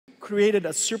created a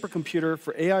supercomputer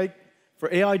for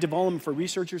AI development for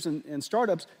researchers and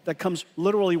startups that comes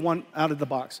literally one out of the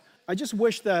box. I just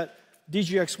wish that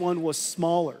DGX-1 was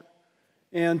smaller.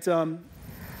 And,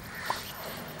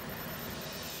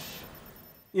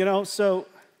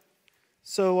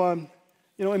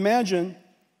 imagine,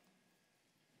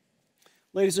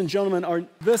 ladies and gentlemen,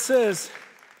 this is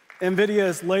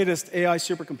NVIDIA's latest AI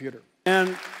supercomputer.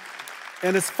 And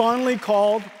it's finally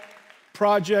called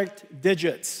Project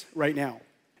Digits right now.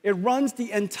 It runs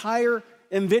the entire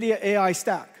NVIDIA AI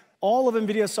stack. All of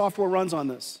NVIDIA's software runs on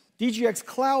this. DGX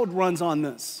Cloud runs on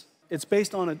this. It's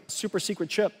based on a super secret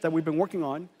chip that we've been working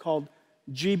on called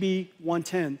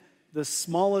GB110, the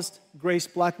smallest Grace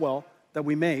Blackwell that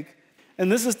we make.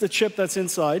 And this is the chip that's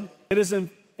inside. It is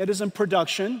in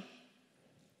production.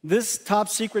 This top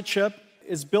secret chip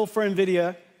is built for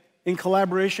NVIDIA in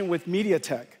collaboration with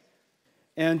MediaTek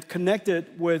and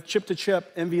connected with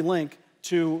chip-to-chip NVLink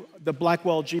to the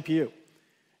Blackwell GPU.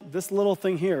 This little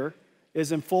thing here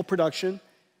is in full production.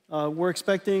 We're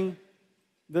expecting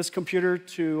this computer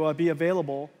to be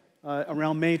available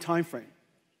around May timeframe.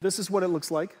 This is what it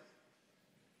looks like.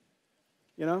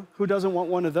 Who doesn't want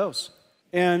one of those?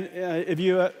 And if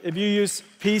you use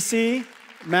PC,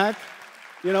 Mac,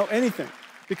 anything,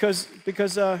 because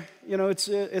it's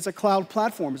a cloud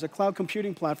platform. It's a cloud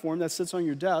computing platform that sits on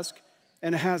your desk,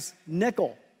 and it has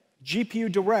Nickel,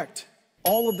 GPU Direct,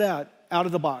 all of that out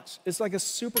of the box. It's like a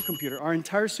supercomputer. Our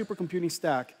entire supercomputing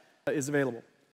stack is available.